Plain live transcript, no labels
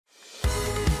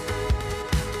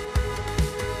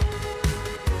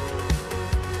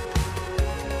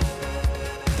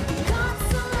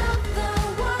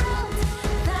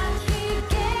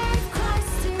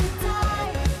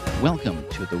Welcome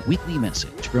to the weekly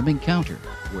message from Encounter,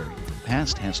 where your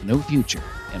past has no future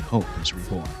and hope is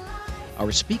reborn.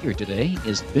 Our speaker today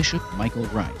is Bishop Michael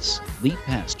Rice, lead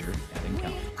pastor at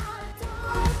Encounter.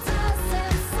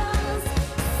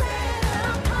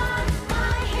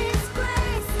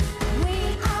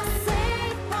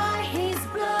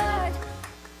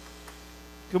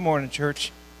 Good morning,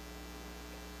 church.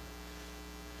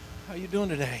 How you doing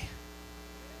today?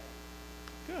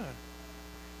 Good.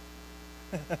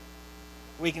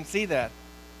 We can see that.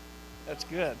 That's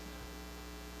good.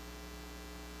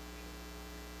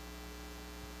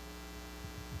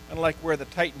 Unlike where the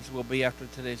Titans will be after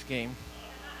today's game.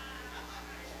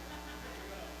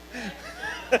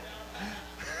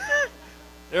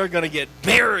 They're going to get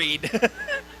buried.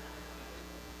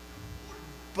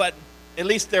 But at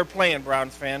least they're playing,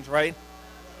 Browns fans, right?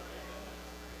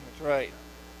 That's right.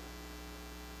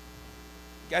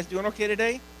 You guys doing okay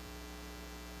today?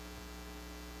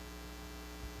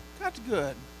 That's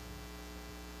good.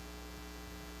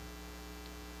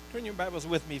 Turn your Bibles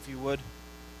with me, if you would,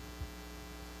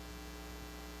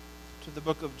 to the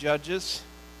book of Judges,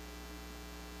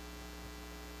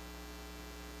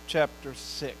 chapter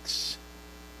 6.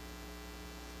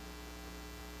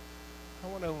 I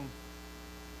want to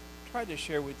try to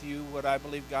share with you what I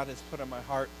believe God has put on my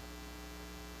heart.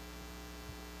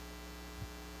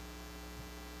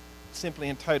 Simply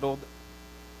entitled,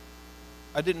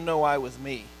 I Didn't Know I Was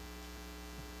Me.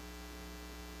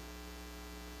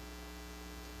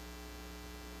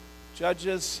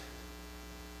 Judges,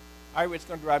 it's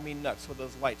going to drive me nuts with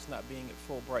those lights not being at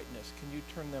full brightness. Can you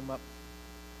turn them up?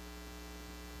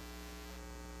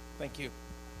 Thank you.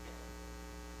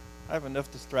 I have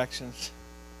enough distractions.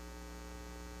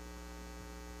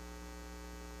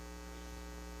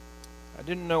 I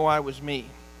didn't know I was me.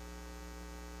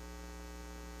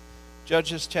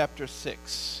 Judges chapter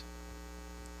 6,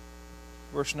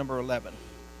 verse number 11.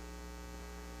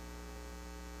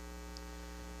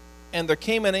 And there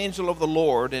came an angel of the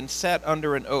Lord and sat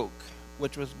under an oak,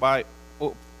 which was by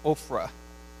Ophrah,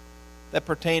 that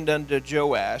pertained unto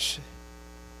Joash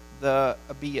the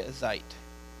Abiezrite.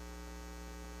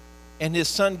 And his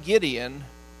son Gideon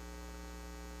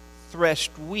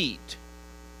threshed wheat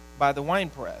by the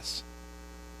winepress,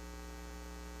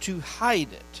 to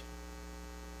hide it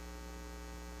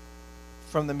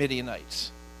from the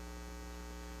Midianites.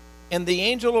 And the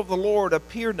angel of the Lord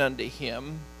appeared unto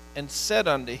him, and said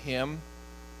unto him,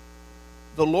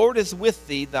 The Lord is with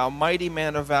thee, thou mighty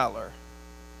man of valor.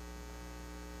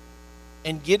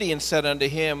 And Gideon said unto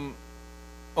him,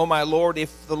 O my Lord,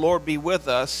 if the Lord be with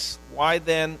us, why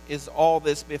then is all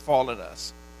this befallen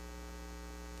us?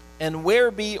 And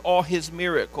where be all his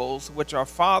miracles which our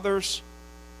fathers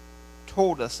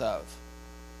told us of,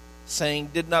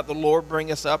 saying, Did not the Lord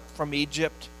bring us up from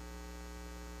Egypt?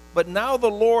 But now the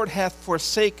Lord hath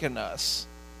forsaken us,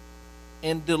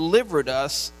 and delivered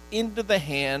us into the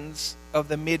hands of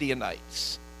the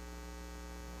Midianites.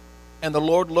 And the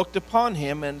Lord looked upon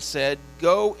him and said,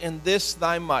 Go in this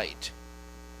thy might,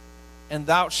 and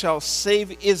thou shalt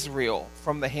save Israel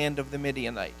from the hand of the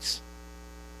Midianites.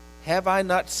 Have I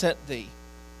not sent thee?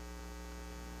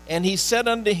 And he said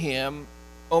unto him,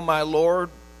 O my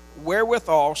Lord,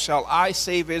 wherewithal shall I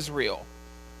save Israel?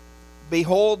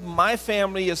 Behold, my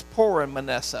family is poor in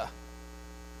Manasseh,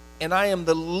 and I am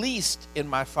the least in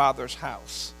my father's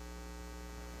house.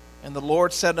 And the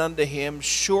Lord said unto him,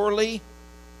 Surely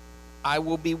I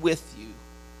will be with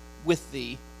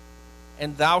thee,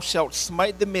 and thou shalt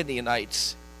smite the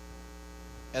Midianites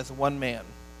as one man.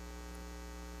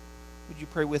 Would you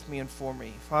pray with me and for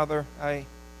me? Father,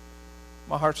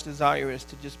 my heart's desire is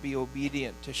to just be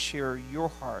obedient, to share your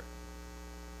heart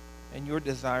and your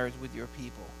desires with your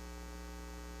people.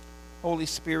 Holy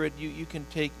Spirit, you can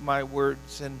take my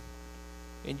words and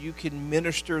you can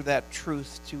minister that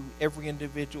truth to every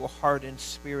individual heart and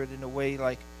spirit in a way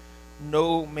like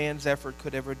no man's effort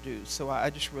could ever do. So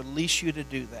I just release you to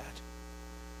do that.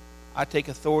 I take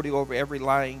authority over every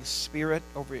lying spirit,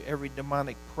 over every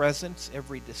demonic presence,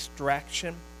 every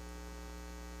distraction.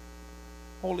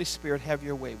 Holy Spirit, have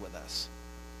your way with us.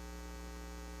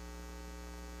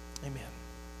 Amen.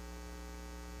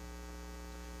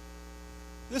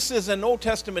 This is an Old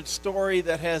Testament story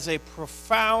that has a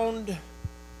profound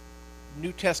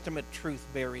New Testament truth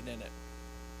buried in it.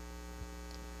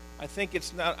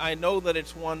 I know that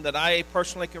it's one that I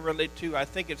personally can relate to. I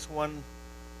think it's one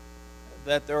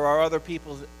that there are other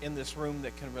people in this room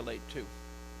that can relate to.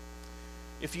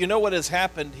 If you know what has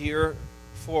happened here,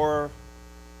 for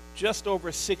just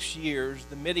over 6 years,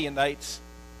 the Midianites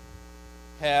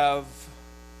have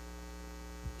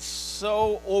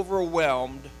so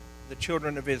overwhelmed the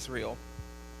children of Israel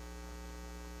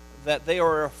that they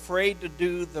are afraid to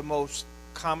do the most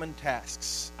common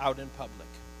tasks out in public.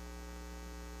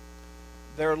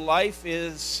 Their life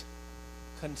is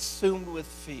consumed with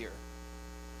fear.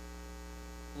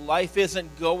 Life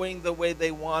isn't going the way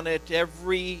they want it.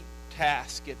 Every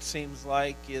task, it seems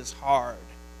like, is hard.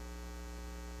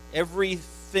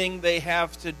 Everything they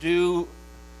have to do,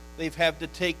 they've had to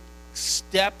take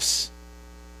steps,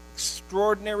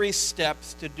 extraordinary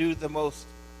steps, to do the most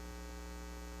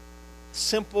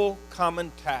simple,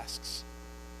 common tasks.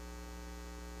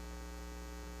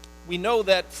 We know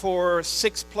that for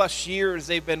 6+ years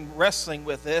they've been wrestling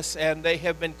with this, and they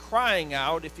have been crying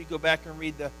out. If you go back and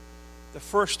read the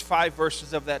first 5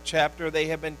 verses of that chapter, they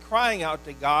have been crying out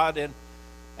to God, and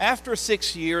after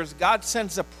 6 years, God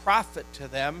sends a prophet to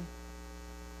them,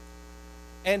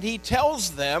 and he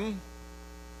tells them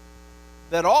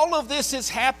that all of this is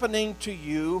happening to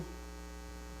you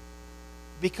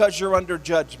because you're under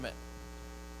judgment.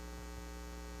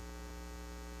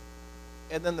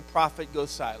 And then the prophet goes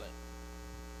silent.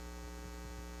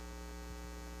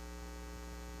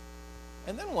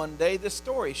 And then one day this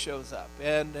story shows up,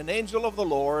 and an angel of the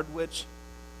Lord, which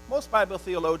most Bible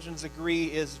theologians agree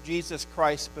is Jesus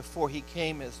Christ before he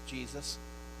came as Jesus.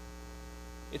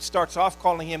 It starts off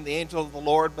calling him the angel of the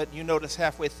Lord, but you notice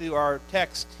halfway through our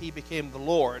text he became the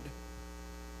Lord.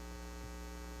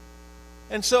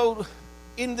 And so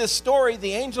in this story,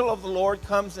 the angel of the Lord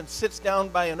comes and sits down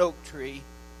by an oak tree,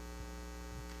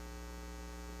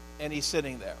 and he's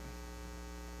sitting there.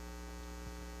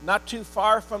 Not too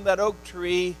far from that oak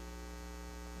tree,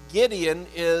 Gideon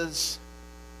is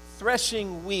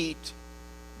threshing wheat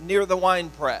near the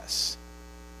winepress.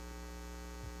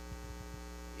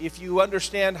 If you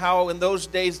understand how in those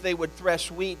days they would thresh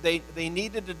wheat, they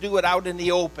needed to do it out in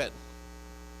the open.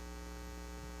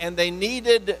 And they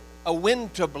needed a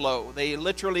wind to blow. They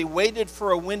literally waited for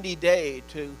a windy day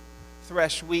to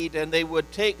thresh wheat, and they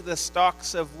would take the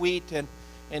stalks of wheat and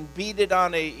beat it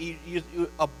on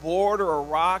a board or a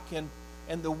rock,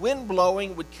 and the wind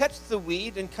blowing would catch the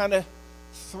wheat and kind of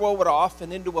throw it off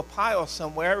and into a pile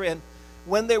somewhere. And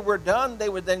when they were done, they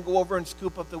would then go over and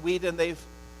scoop up the wheat, and they've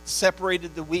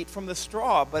separated the wheat from the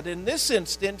straw. But in this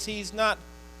instance, he's not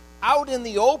out in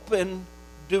the open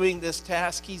doing this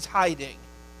task. He's hiding.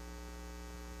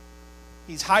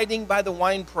 He's hiding by the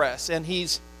winepress, and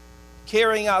he's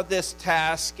carrying out this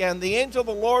task. And the angel of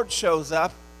the Lord shows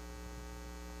up.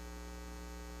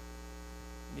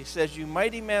 He says, "You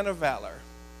mighty man of valor."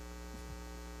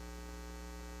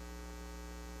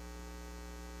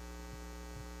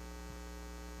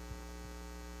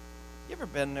 You ever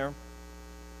been there?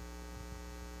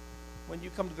 When you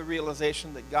come to the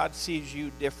realization that God sees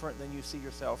you different than you see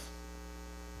yourself?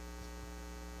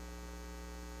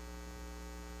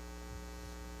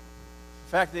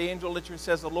 In fact, the angel literally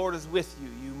says, "The Lord is with you,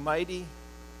 you mighty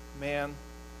man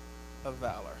of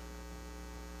valor."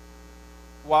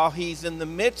 While he's in the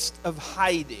midst of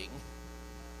hiding,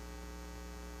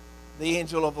 the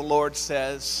angel of the Lord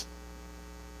says,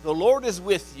 "The Lord is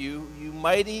with you, you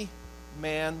mighty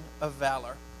man of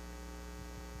valor."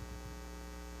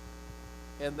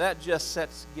 And that just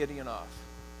sets Gideon off.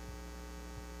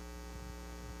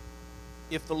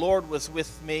 If the Lord was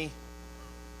with me,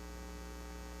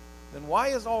 then why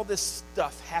is all this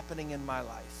stuff happening in my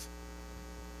life?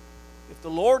 If the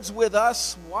Lord's with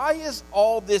us, why is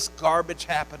all this garbage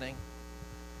happening?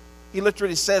 He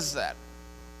literally says that.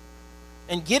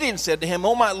 And Gideon said to him,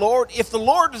 "Oh my Lord, if the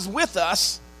Lord is with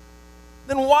us,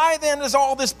 then why then is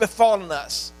all this befallen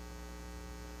us?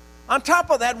 On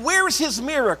top of that, where's his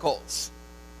miracles?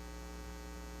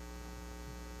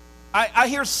 I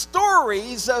hear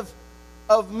stories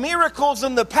of miracles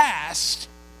in the past,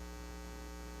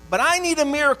 but I need a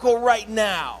miracle right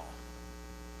now.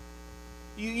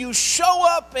 You show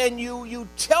up and you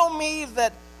tell me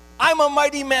that I'm a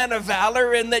mighty man of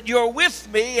valor and that you're with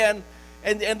me and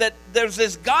that there's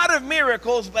this God of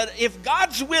miracles, but if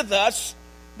God's with us,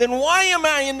 then why am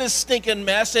I in this stinking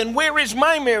mess, and where is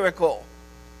my miracle?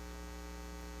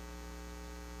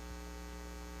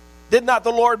 Did not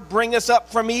the Lord bring us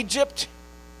up from Egypt?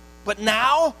 But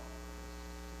now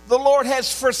the Lord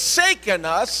has forsaken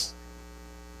us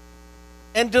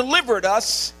and delivered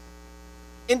us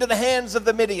into the hands of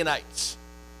the Midianites."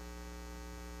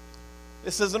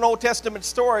 This is an Old Testament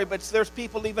story, but there's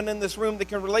people even in this room that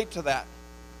can relate to that.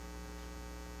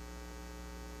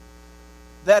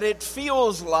 That it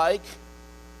feels like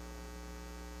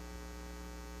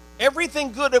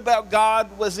everything good about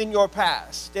God was in your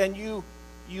past, and you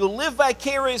live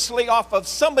vicariously off of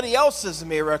somebody else's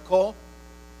miracle,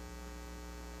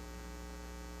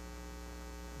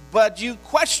 but you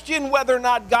question whether or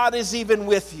not God is even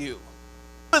with you.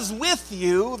 was with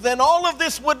you, then all of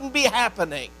this wouldn't be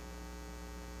happening.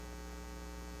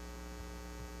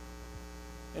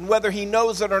 And whether he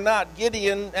knows it or not,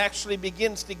 Gideon actually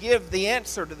begins to give the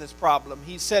answer to this problem.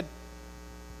 He said,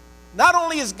 not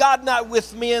only is God not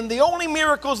with me, and the only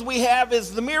miracles we have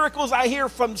is the miracles I hear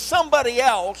from somebody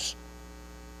else,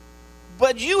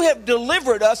 but you have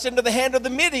delivered us into the hand of the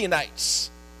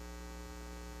Midianites.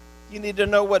 You need to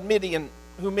know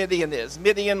who Midian is.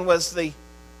 Midian was the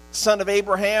son of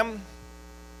Abraham.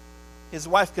 His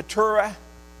wife Keturah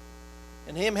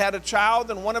and him had a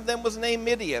child, and one of them was named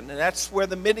Midian, and that's where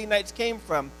the Midianites came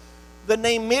from. The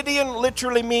name Midian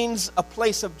literally means a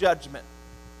place of judgment.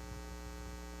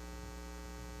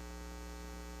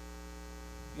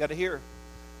 You got to hear.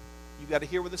 You got to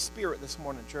hear with the Spirit this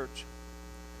morning, church.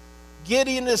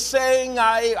 Gideon is saying,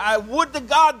 I would to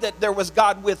God that there was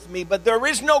God with me, but there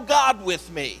is no God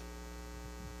with me.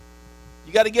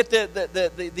 You got to get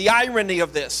the irony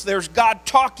of this. There's God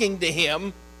talking to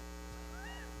him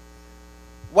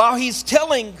while he's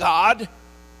telling God,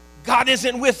 God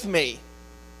isn't with me.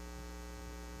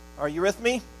 Are you with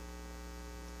me?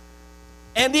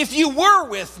 And if you were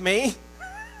with me,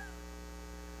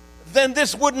 then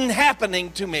this wouldn't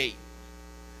happening to me.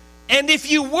 And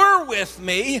if you were with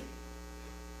me,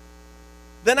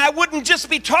 then I wouldn't just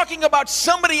be talking about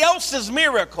somebody else's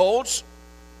miracles.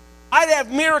 I'd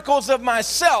have miracles of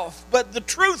myself. But the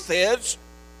truth is,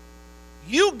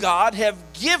 you, God, have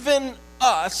given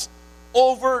us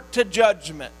over to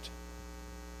judgment.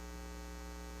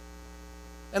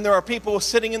 And there are people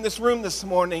sitting in this room this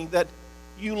morning that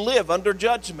you live under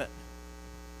judgment.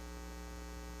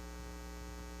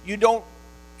 You don't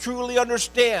truly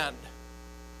understand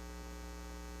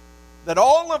that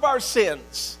all of our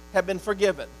sins have been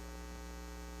forgiven.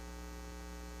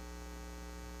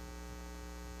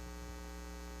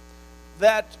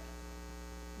 That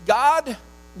God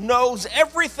knows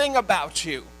everything about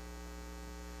you.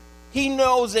 He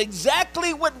knows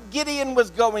exactly what Gideon was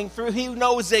going through. He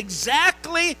knows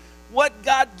exactly what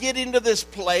got Gideon into this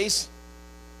place.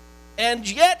 And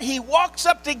yet he walks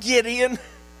up to Gideon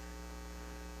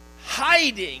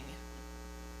hiding.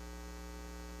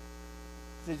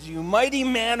 Says, you mighty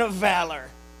man of valor.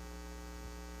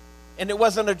 And it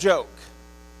wasn't a joke.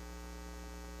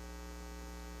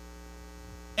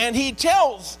 And he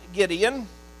tells Gideon,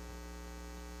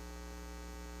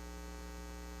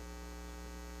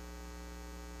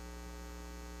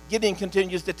 Gideon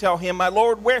continues to tell him, my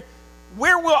Lord, where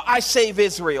will I save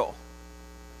Israel?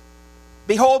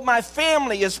 Behold, my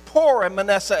family is poor in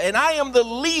Manasseh, and I am the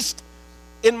least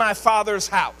in my father's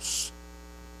house.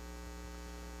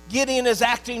 Gideon is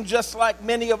acting just like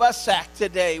many of us act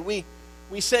today. We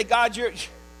say, God,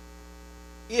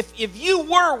 if you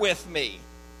were with me,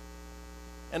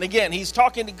 and again, he's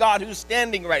talking to God who's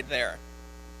standing right there.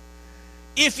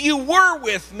 If you were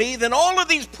with me, then all of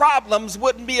these problems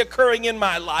wouldn't be occurring in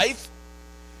my life.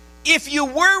 If you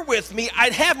were with me,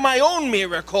 I'd have my own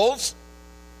miracles.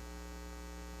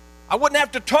 I wouldn't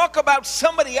have to talk about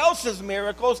somebody else's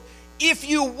miracles. If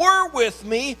you were with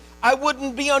me, I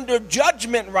wouldn't be under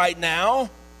judgment right now.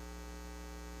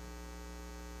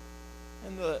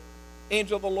 And the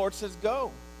angel of the Lord says,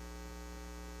 go.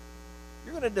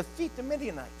 You're going to defeat the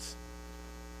Midianites.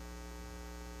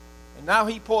 And now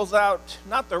he pulls out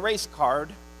not the race card,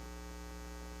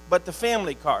 but the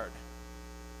family card.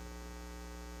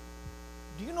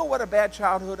 Do you know what a bad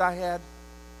childhood I had?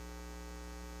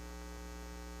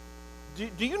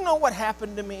 Do you know what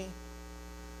happened to me?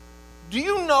 Do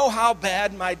you know how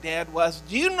bad my dad was?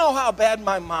 Do you know how bad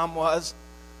my mom was?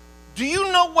 Do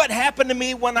you know what happened to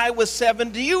me when I was 7?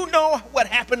 Do you know what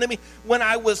happened to me when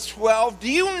I was 12? Do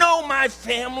you know my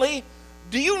family?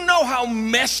 Do you know how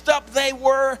messed up they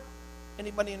were?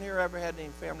 Anybody in here ever had any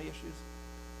family issues?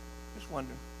 Just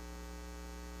wondering.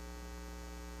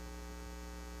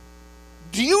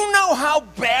 Do you know how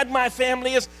bad my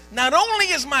family is? Not only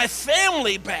is my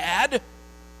family bad,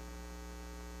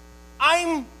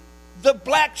 I'm the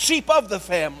black sheep of the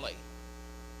family.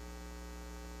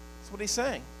 That's what he's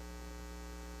saying.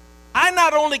 I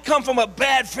not only come from a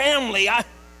bad family,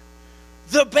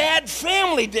 the bad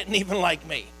family didn't even like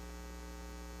me.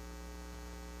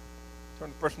 Turn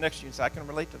to the person next to you and say, I can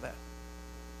relate to that.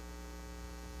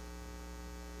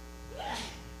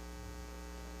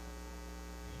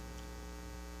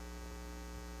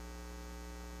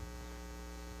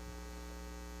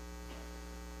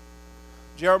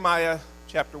 Jeremiah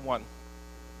chapter 1.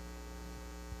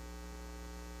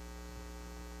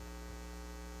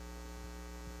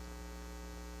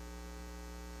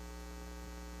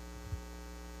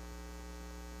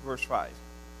 Verse 5.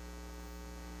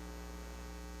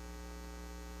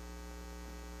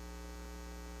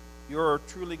 You're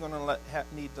truly going to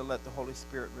need to let the Holy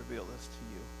Spirit reveal this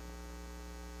to you.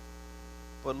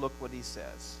 But look what he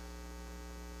says.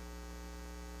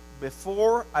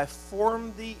 Before I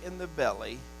formed thee in the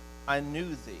belly, I knew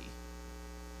thee.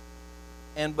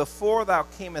 And before thou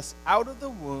camest out of the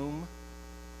womb,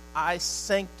 I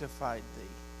sanctified thee.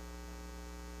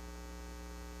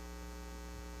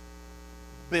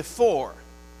 Before.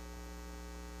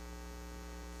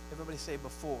 Everybody say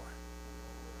before.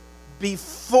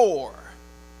 Before.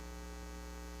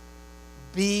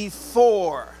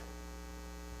 Before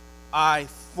I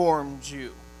formed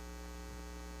you.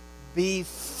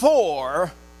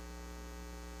 Before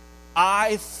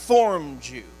I formed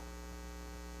you.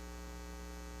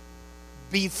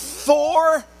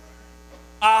 Before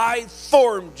I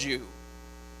formed you.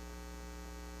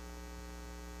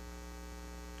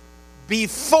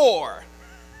 Before.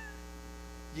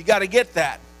 You got to get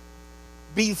that.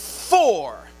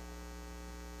 Before.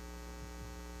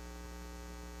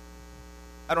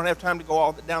 I don't have time to go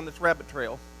all down this rabbit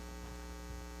trail.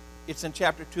 It's in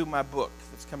chapter 2 of my book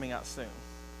that's coming out soon.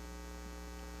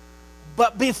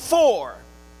 But before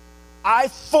I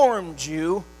formed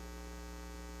you,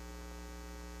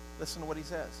 listen to what he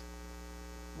says.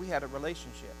 We had a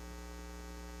relationship.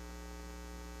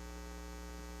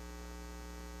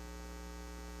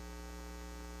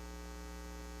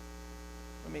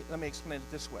 Let me explain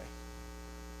it this way.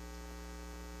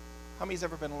 How many's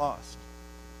ever been lost?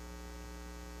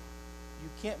 You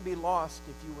can't be lost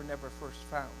if you were never first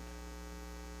found.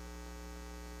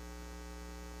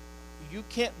 You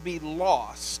can't be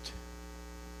lost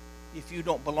if you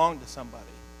don't belong to somebody.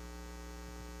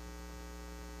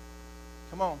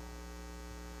 Come on.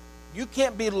 You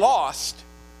can't be lost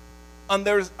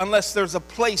unless there's a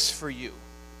place for you.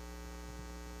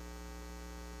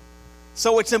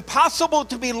 So it's impossible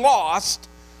to be lost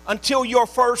until you're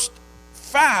first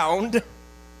found,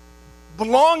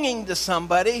 belonging to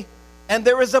somebody, and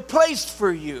there is a place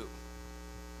for you.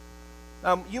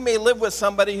 You may live with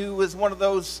somebody who is one of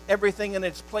those everything in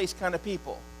its place kind of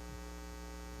people.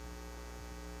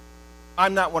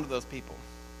 I'm not one of those people.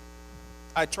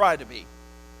 I try to be.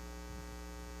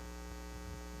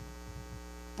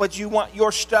 But you want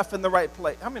your stuff in the right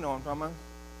place. How many know what I'm talking about?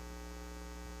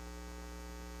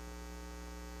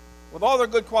 With all their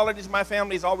good qualities, my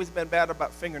family's always been bad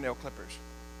about fingernail clippers.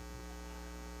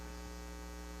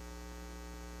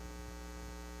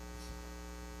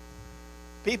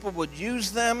 People would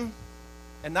use them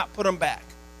and not put them back.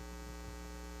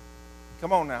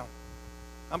 Come on now.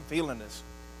 I'm feeling this.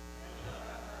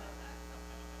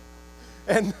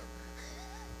 And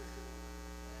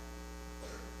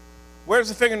where's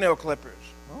the fingernail clippers?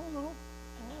 Oh, no.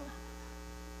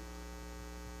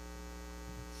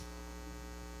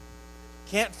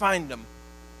 Can't find them.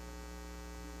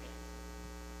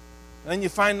 And then you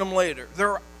find them later.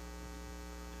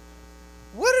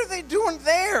 What are they doing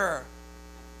there?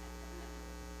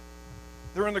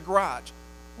 They're in the garage.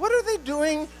 What are they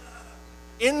doing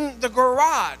in the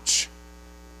garage?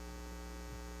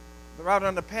 They're out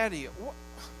on the patio.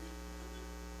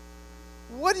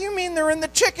 What do you mean they're in the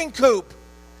chicken coop?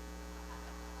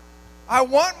 I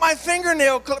want my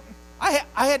fingernail clip. I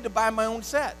had to buy my own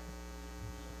set.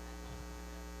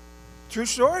 True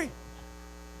story.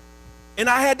 And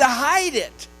I had to hide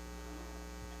it.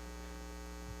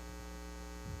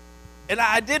 And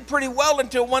I did pretty well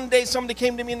until one day somebody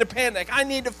came to me in a panic. I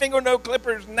need the fingernail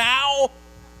clippers now,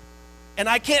 and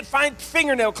I can't find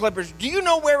fingernail clippers. Do you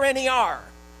know where any are?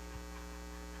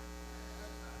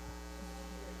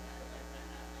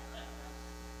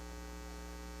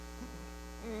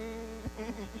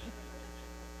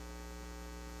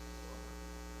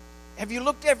 Have you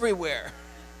looked everywhere?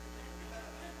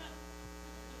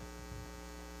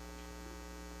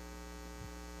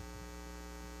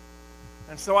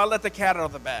 And so I let the cat out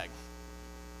of the bag.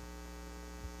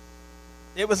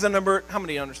 It was how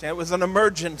many understand? It was an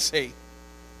emergency.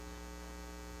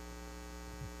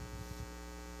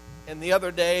 And the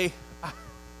other day,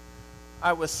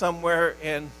 I was somewhere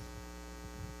and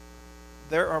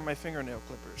there are my fingernail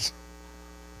clippers.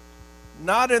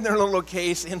 Not in their little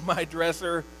case in my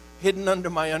dresser, hidden under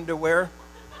my underwear,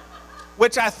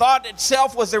 which I thought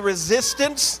itself was a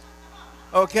resistance,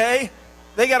 okay?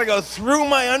 They got to go through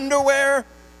my underwear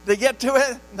to get to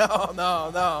it?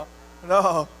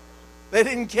 No. They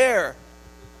didn't care.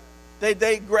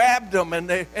 They grabbed them and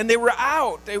they were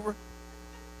out.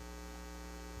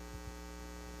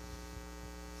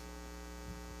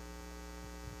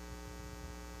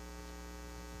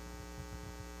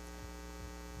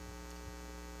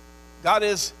 God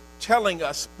is telling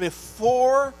us,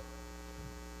 before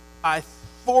I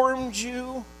formed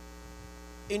you,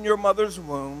 in your mother's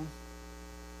womb,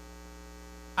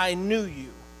 I knew you.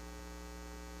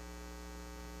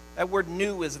 That word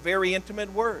knew is a very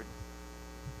intimate word.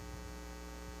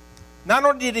 Not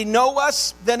only did he know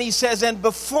us, then he says, and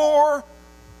before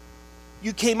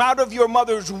you came out of your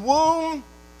mother's womb,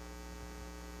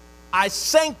 I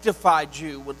sanctified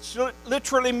you, which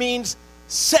literally means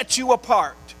set you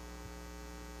apart.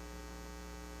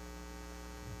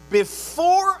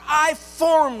 Before I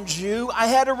formed you, I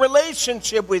had a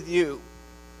relationship with you.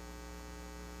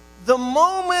 The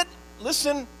moment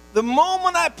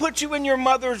I put you in your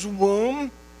mother's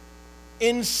womb,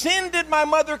 in sin did my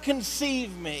mother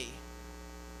conceive me.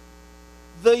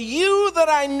 The you that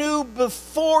I knew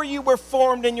before you were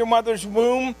formed in your mother's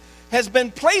womb has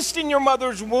been placed in your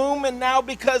mother's womb, and now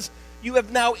because you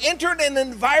have now entered an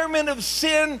environment of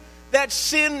sin, that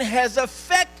sin has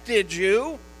affected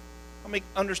you. Let me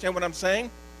understand what I'm saying.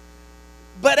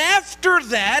 But after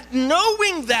that,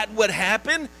 knowing that would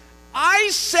happen, I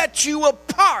set you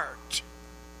apart.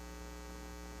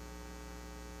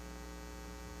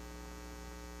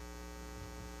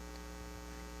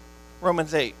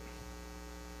 Romans 8.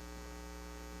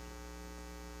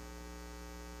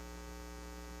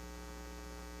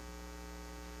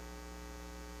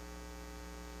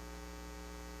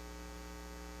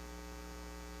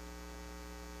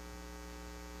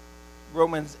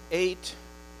 Romans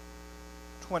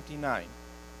 8:29.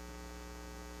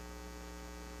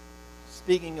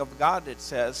 Speaking of God, it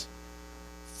says,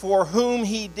 for whom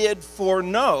he did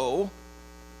foreknow,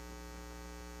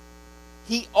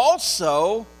 he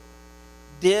also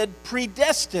did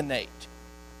predestinate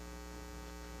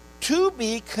to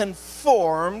be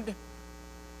conformed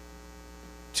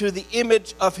to the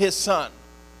image of his Son.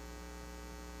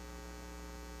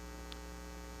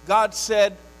 God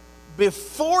said,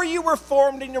 before you were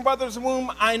formed in your mother's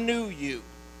womb, I knew you.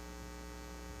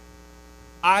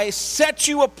 I set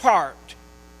you apart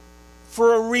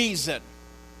for a reason.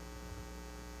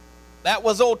 That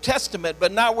was Old Testament,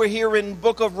 but now we're here in the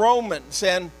book of Romans,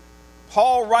 and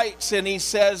Paul writes and he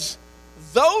says,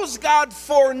 those God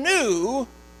foreknew,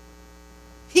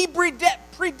 he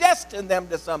predestined them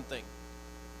to something.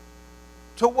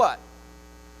 To what?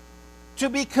 To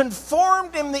be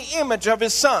conformed in the image of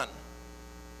his Son.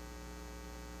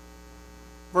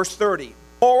 Verse 30.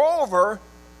 Moreover,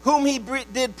 whom he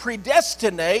did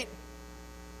predestinate,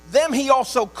 them he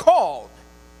also called.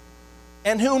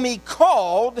 And whom he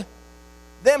called,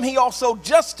 them he also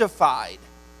justified.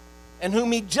 And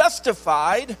whom he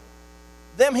justified,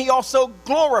 them he also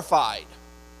glorified.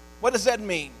 What does that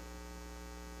mean?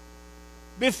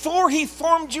 Before he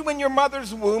formed you in your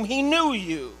mother's womb, he knew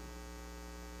you.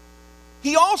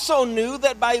 He also knew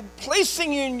that by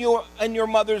placing you in your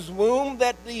mother's womb,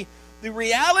 that the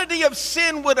reality of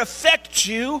sin would affect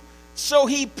you, so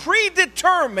he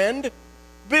predetermined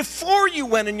before you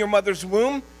went in your mother's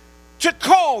womb to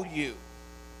call you.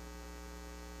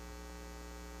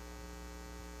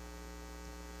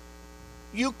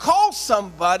 You call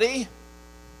somebody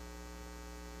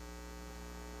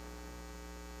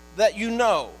that you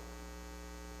know,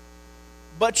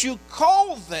 but you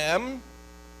call them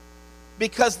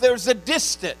because there's a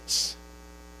distance.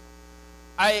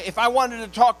 If I wanted to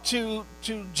talk to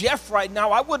Jeff right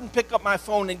now, I wouldn't pick up my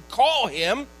phone and call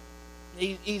him.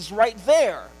 He's right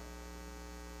there.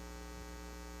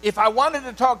 If I wanted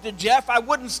to talk to Jeff, I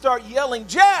wouldn't start yelling,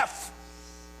 Jeff!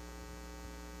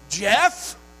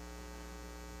 Jeff?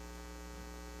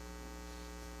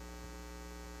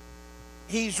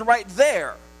 He's right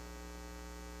there.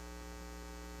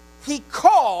 He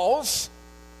calls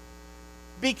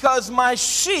because my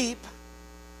sheep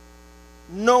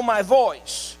know my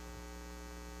voice.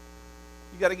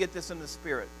 You got to get this in the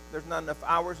spirit. There's not enough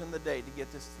hours in the day to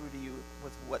get this through to you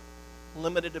with what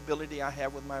limited ability I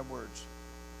have with my words.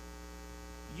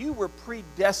 You were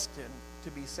predestined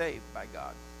to be saved by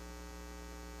God.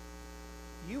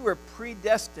 You were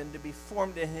predestined to be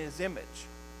formed in his image.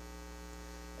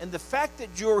 And the fact that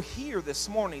you're here this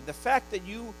morning, the fact that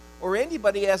you or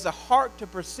anybody has a heart to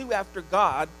pursue after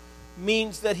God,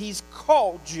 means that he's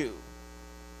called you.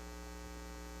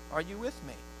 Are you with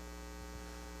me?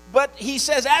 But he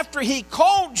says after he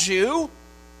called you,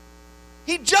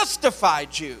 he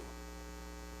justified you.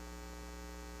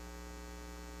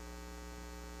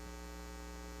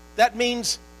 That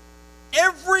means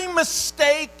every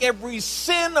mistake, every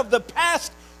sin of the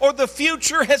past or the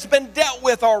future has been dealt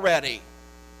with already.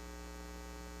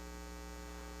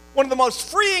 One of the most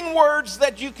freeing words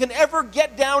that you can ever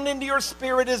get down into your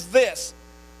spirit is this: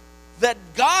 that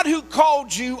God who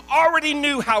called you already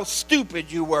knew how stupid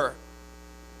you were.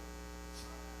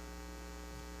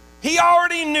 He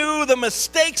already knew the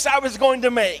mistakes I was going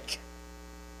to make.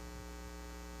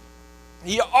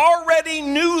 He already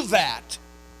knew that.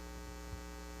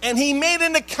 And he made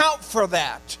an account for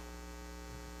that.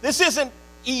 This isn't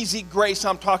easy grace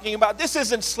I'm talking about. This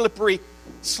isn't slippery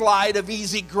slide of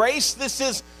easy grace. This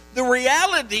is the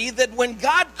reality that when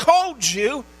God called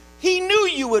you, he knew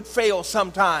you would fail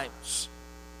sometimes.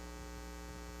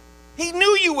 He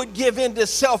knew you would give in to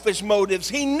selfish motives.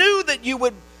 He knew that you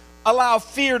would allow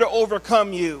fear to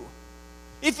overcome you.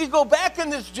 If you go back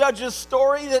in this judge's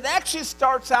story, that actually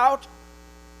starts out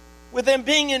with them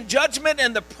being in judgment,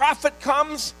 and the prophet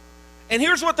comes. And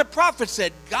here's what the prophet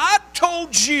said. God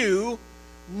told you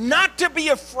not to be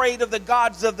afraid of the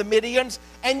gods of the Midians,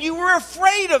 and you were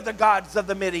afraid of the gods of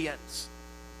the Midians.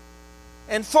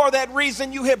 And for that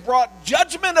reason, you have brought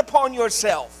judgment upon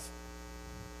yourself.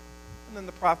 And then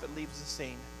the prophet leaves the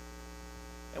scene.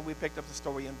 And we picked up the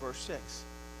story in verse 6.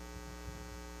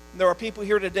 And there are people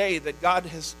here today that God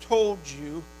has told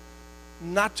you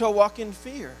not to walk in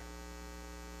fear.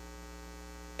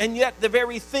 And yet the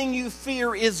very thing you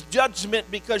fear is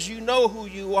judgment, because you know who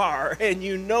you are and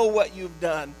you know what you've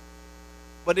done.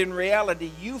 But in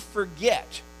reality, you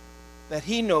forget that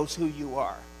he knows who you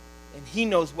are and he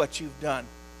knows what you've done.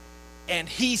 And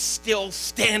he's still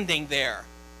standing there.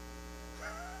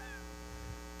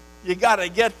 You got to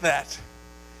get that.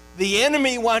 The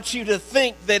enemy wants you to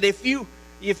think that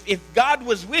if God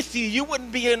was with you, you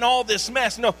wouldn't be in all this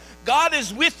mess. No, God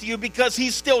is with you because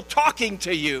he's still talking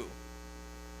to you.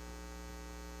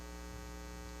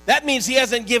 That means he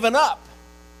hasn't given up.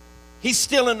 He's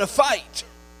still in the fight.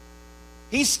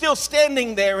 He's still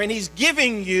standing there, and he's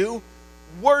giving you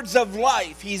words of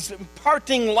life. He's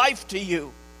imparting life to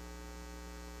you.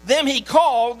 Them he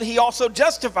called, he also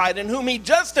justified. And whom he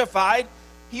justified,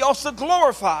 he also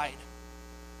glorified.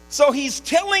 So he's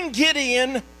telling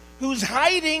Gideon, who's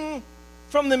hiding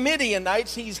from the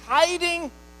Midianites, he's hiding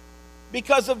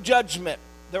because of judgment.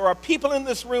 There are people in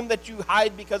this room that you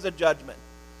hide because of judgment.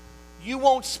 You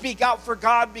won't speak out for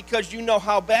God because you know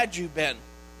how bad you've been.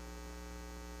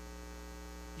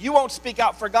 You won't speak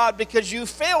out for God because you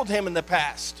failed him in the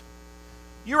past.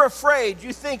 You're afraid.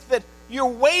 You think that you're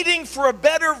waiting for a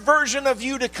better version of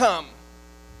you to come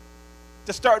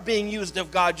to start being used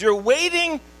of God. You're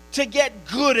waiting to get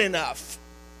good enough.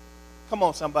 Come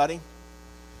on, somebody.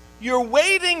 You're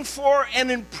waiting for an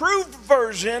improved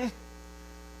version,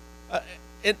 a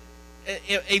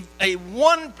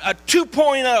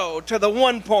 2.0 to the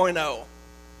 1.0.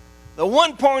 The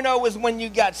 1.0 is when you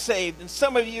got saved, and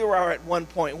some of you are at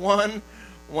 1.1,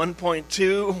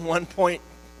 1.2,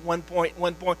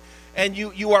 1.1, and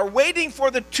you are waiting for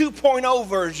the 2.0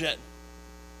 version.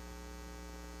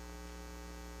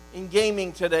 In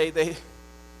gaming today,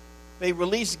 they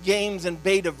release games in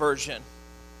beta version.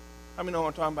 How many know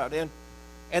what I'm talking about?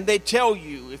 And they tell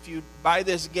you, if you buy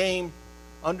this game,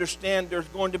 understand there's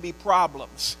going to be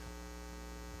problems.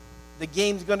 The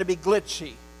game's going to be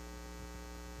glitchy.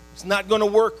 It's not going to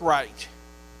work right.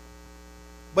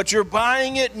 But you're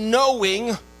buying it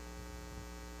knowing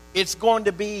it's going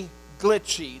to be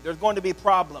glitchy. There's going to be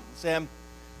problems. And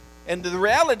the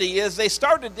reality is they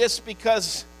started this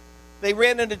because they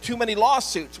ran into too many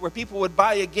lawsuits where people would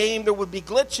buy a game, there would be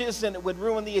glitches, and it would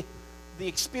ruin the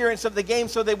experience of the game,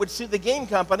 so they would sue the game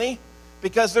company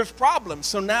because there's problems.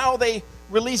 So now they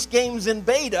release games in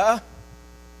beta.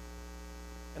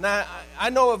 And I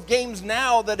know of games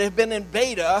now that have been in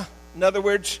beta. In other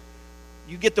words,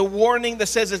 you get the warning that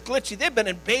says it's glitchy. They've been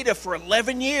in beta for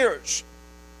 11 years.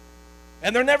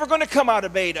 And they're never going to come out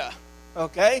of beta.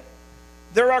 Okay?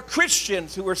 There are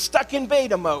Christians who are stuck in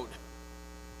beta mode.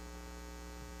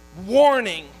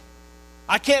 Warning.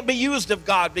 I can't be used of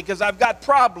God because I've got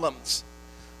problems.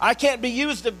 I can't be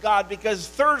used of God because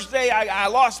Thursday I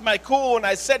lost my cool and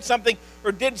I said something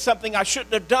or did something I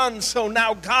shouldn't have done. So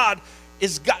now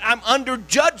I'm under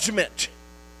judgment.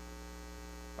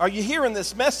 Are you hearing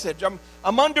this message?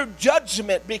 I'm under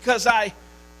judgment because I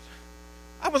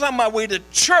was on my way to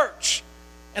church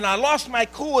and I lost my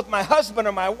cool with my husband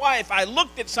or my wife. I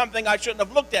looked at something I shouldn't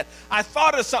have looked at. I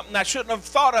thought of something I shouldn't have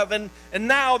thought of, and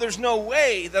now there's no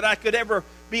way that I could ever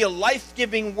be a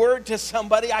life-giving word to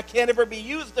somebody. I can't ever be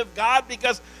used of God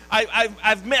because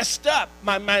I've messed up.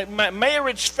 My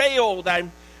marriage failed.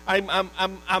 I'm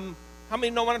how many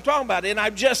know what I'm talking about? And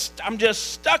I'm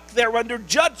just stuck there under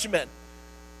judgment.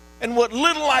 And what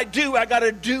little I do, I got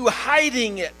to do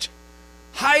hiding it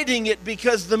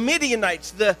because the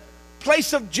Midianites, the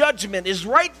place of judgment, is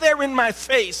right there in my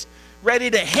face, ready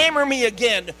to hammer me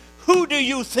again. Who do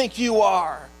you think you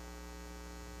are?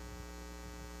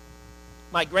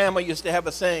 My grandma used to have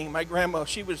a saying. My grandma,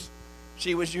 she was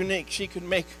unique. She could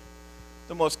make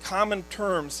the most common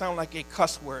terms sound like a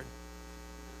cuss word.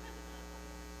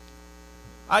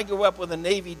 I grew up with a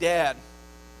Navy dad.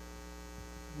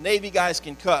 Navy guys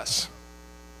can cuss.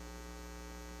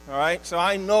 All right? So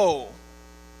I know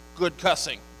good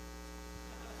cussing.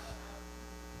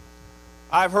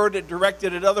 I've heard it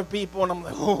directed at other people, and I'm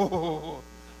like, oh.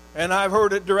 And I've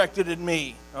heard it directed at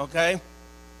me, okay?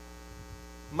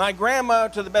 My grandma,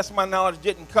 to the best of my knowledge,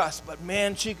 didn't cuss, but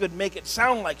man, she could make it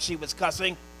sound like she was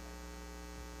cussing.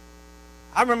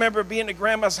 I remember being at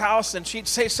Grandma's house, and she'd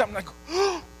say something like,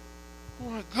 oh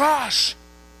my gosh,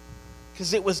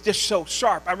 because it was just so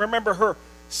sharp. I remember her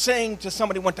saying to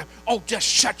somebody one time, oh, just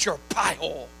shut your pie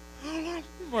hole. Oh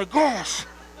my gosh.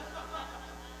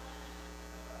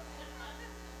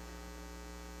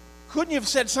 Couldn't you have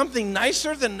said something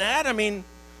nicer than that? I mean,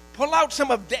 pull out some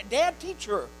of Dad, teach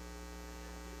her.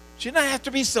 She didn't have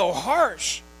to be so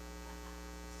harsh.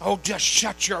 Oh, just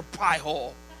shut your pie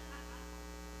hole.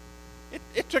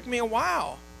 It took me a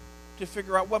while to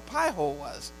figure out what pie hole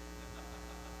was.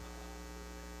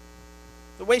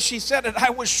 The way she said it, I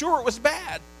was sure it was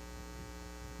bad.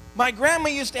 My grandma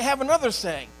used to have another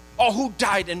saying, oh, who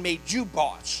died and made you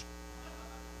boss?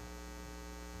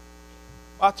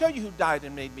 I'll tell you who died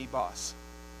and made me boss.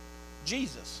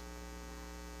 Jesus.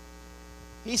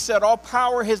 He said, all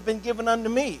power has been given unto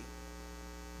me.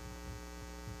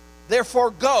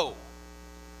 Therefore, go.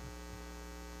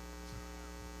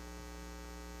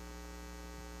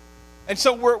 And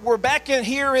so we're back in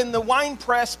here in the wine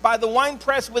press, by the wine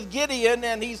press with Gideon,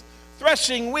 and he's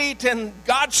threshing wheat, and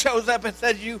God shows up and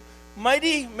says, you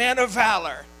mighty man of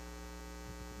valor.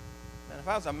 And if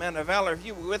I was a man of valor, if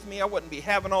you were with me, I wouldn't be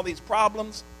having all these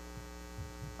problems.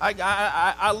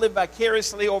 I live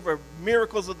vicariously over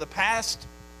miracles of the past.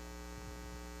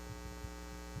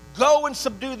 Go and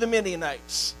subdue the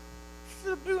Midianites.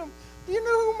 Subdue them. Do you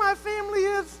know who my family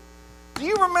is? Do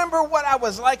you remember what I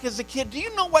was like as a kid? Do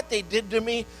you know what they did to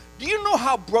me? Do you know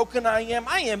how broken I am?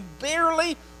 I am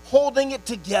barely holding it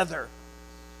together.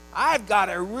 I've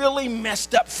got a really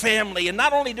messed up family. And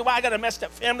not only do I got a messed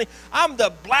up family, I'm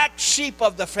the black sheep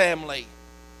of the family.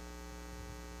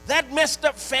 That messed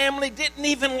up family didn't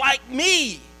even like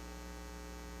me.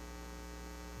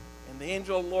 And the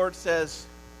angel of the Lord says,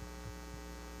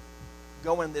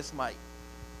 go in this might.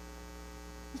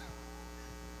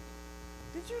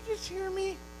 Did you just hear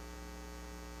me?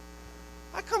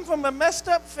 I come from a messed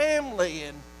up family,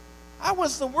 and I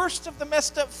was the worst of the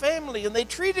messed up family, and they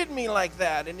treated me like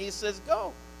that. And he says,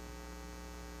 go.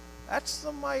 That's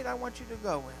the might I want you to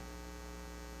go in.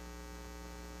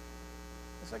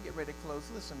 As I get ready to close,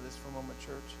 listen to this for a moment,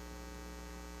 church.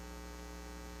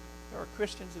 There are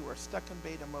Christians who are stuck in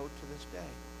beta mode to this day.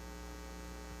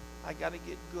 I got to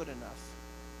get good enough.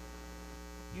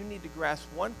 You need to grasp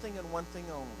one thing and one thing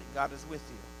only. God is with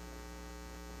you.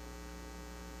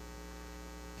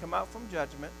 Come out from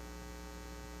judgment.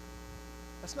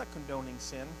 That's not condoning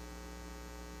sin.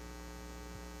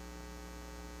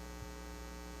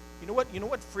 You know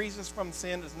what frees us from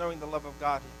sin is knowing the love of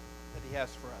God that he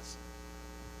has for us.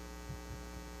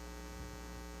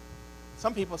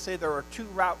 Some people say there are two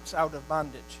routes out of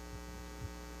bondage.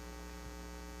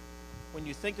 When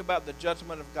you think about the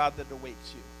judgment of God that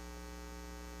awaits you.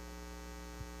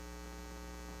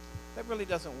 That really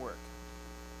doesn't work.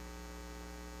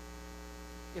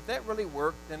 If that really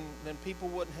worked, then people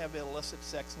wouldn't have illicit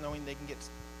sex knowing they can get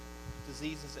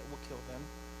diseases that will kill them.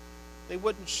 They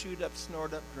wouldn't shoot up,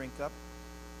 snort up, drink up.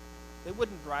 They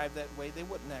wouldn't drive that way. They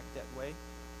wouldn't act that way.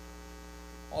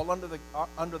 All under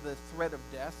the threat of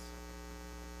death.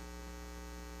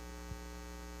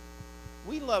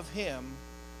 We love him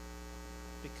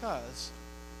because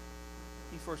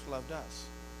he first loved us.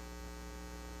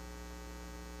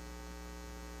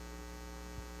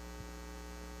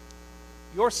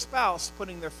 Your spouse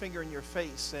putting their finger in your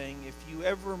face saying, if you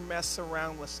ever mess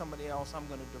around with somebody else, I'm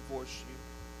going to divorce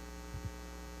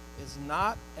you, is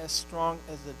not as strong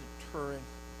as a deterrent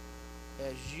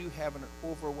as you have an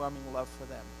overwhelming love for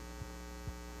them.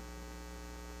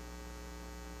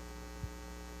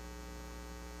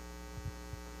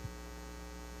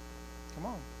 Come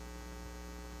on.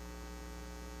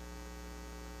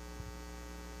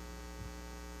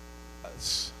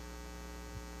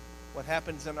 What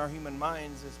happens in our human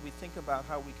minds is we think about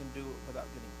how we can do it without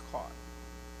getting caught.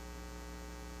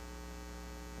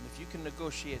 And if you can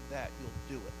negotiate that,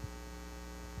 you'll do it.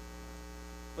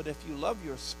 But if you love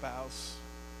your spouse,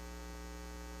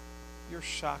 you're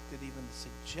shocked at even the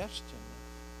suggestion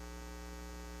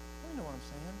of, you know what I'm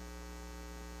saying?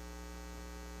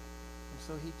 And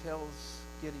so he tells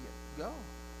Gideon, go.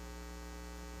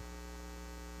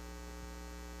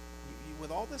 With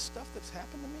all this stuff that's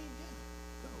happened to me, yeah.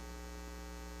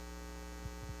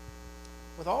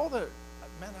 with all the,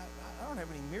 man, I don't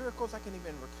have any miracles I can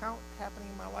even recount happening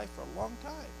in my life for a long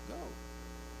time. Go.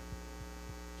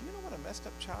 Do you know what a messed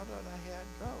up childhood I had?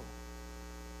 Go.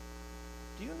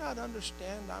 Do you not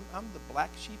understand I'm the black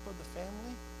sheep of the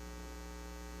family?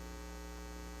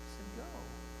 I said, go.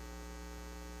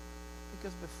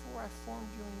 Because before I formed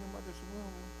you in your mother's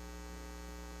womb,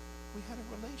 we had a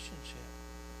relationship.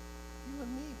 You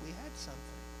and me, we had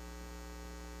something.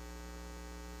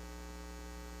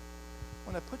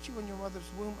 When I put you in your mother's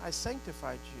womb, I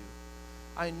sanctified you.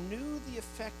 I knew the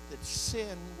effect that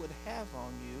sin would have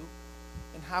on you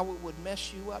and how it would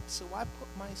mess you up, so I put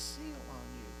my seal on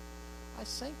you. I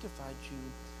sanctified you.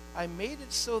 I made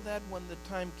it so that when the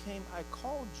time came, I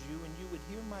called you and you would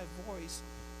hear my voice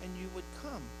and you would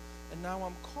come. And now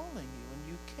I'm calling you and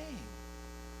you came.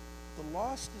 The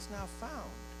lost is now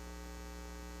found.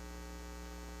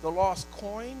 The lost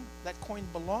coin, that coin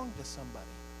belonged to somebody.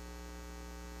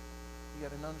 You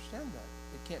got to understand that.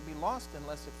 It can't be lost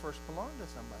unless it first belonged to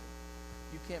somebody.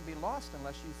 You can't be lost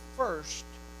unless you first,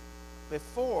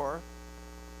 before,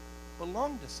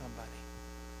 belonged to somebody.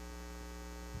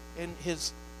 And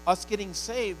us getting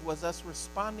saved was us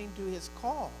responding to his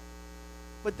call.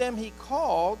 But then he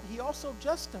called, he also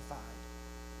justified.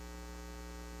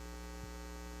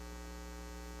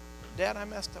 Dad, I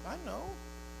messed up. I know.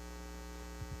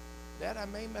 Dad, I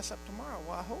may mess up tomorrow.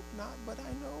 Well, I hope not, but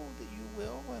I know that you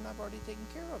will, and I've already taken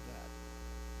care of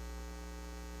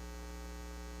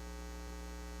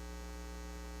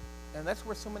that. And that's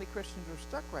where so many Christians are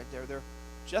stuck right there. They're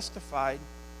justified.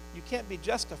 You can't be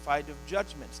justified if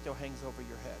judgment still hangs over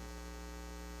your head.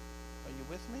 Are you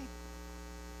with me?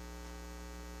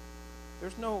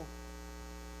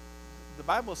 The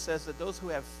Bible says that those who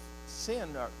have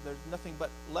sinned, there's nothing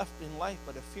but left in life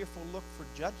but a fearful look for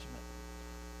judgment.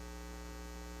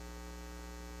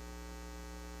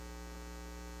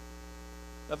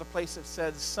 Another place it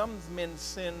says, some men's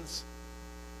sins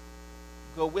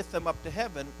go with them up to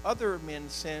heaven, other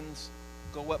men's sins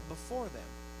go up before them.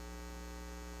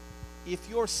 If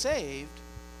you're saved,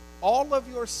 all of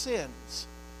your sins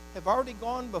have already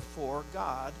gone before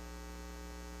God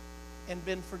and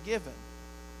been forgiven.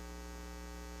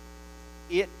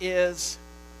 It is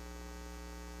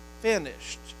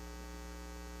finished.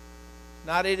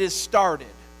 Not it is started.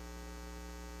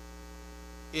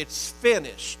 It's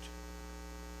finished.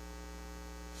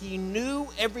 He knew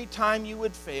every time you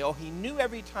would fail. He knew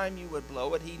every time you would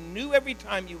blow it. He knew every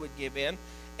time you would give in.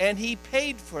 And he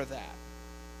paid for that.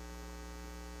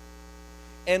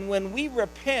 And when we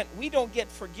repent, we don't get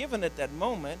forgiven at that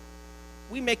moment.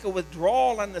 We make a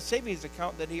withdrawal on the savings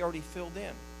account that he already filled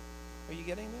in. Are you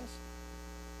getting this?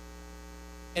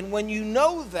 And when you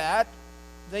know that,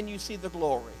 then you see the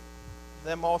glory.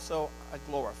 Them also I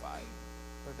glorified,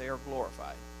 or they are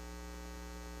glorified.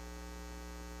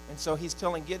 And so he's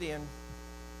telling Gideon,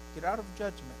 get out of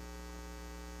judgment.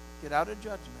 Get out of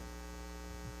judgment.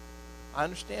 I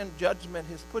understand judgment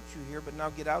has put you here, but now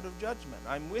get out of judgment.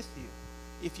 I'm with you.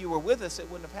 If you were with us, it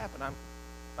wouldn't have happened.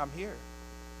 I'm here.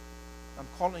 I'm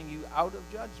calling you out of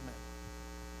judgment.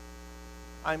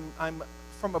 I'm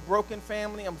from a broken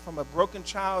family. I'm from a broken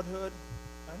childhood.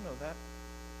 I know that.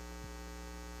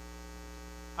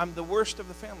 I'm the worst of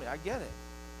the family. I get it.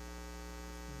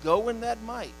 Go in that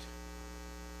might.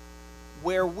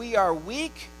 Where we are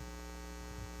weak,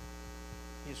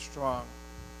 he's strong.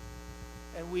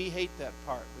 And we hate that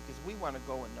part because we want to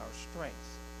go in our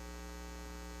strength.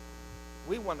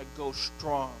 We want to go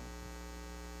strong.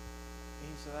 And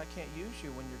he said, I can't use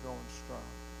you when you're going strong.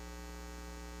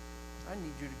 I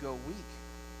need you to go weak.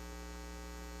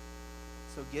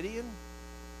 So Gideon,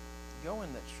 go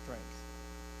in that strength.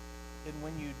 And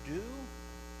when you do,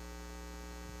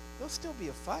 there'll still be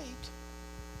a fight.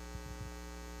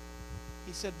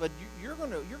 He said, but you're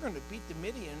going to beat the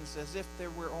Midians as if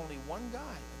there were only one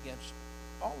guy against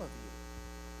all of you.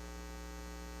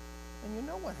 And you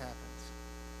know what happens.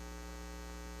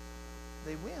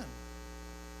 They win.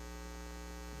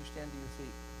 You stand to your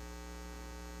feet.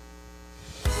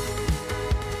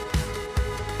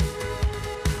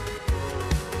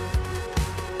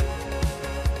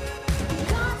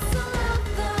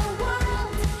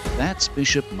 That's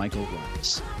Bishop Michael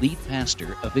Rice, lead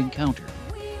pastor of Encounter.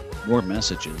 More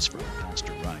messages from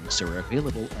Pastor Rice are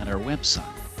available at our website,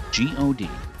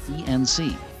 godenc.com.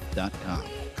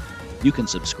 You can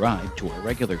subscribe to our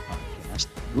regular podcast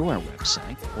through our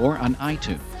website or on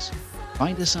iTunes.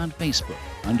 Find us on Facebook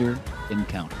under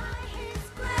Encounter.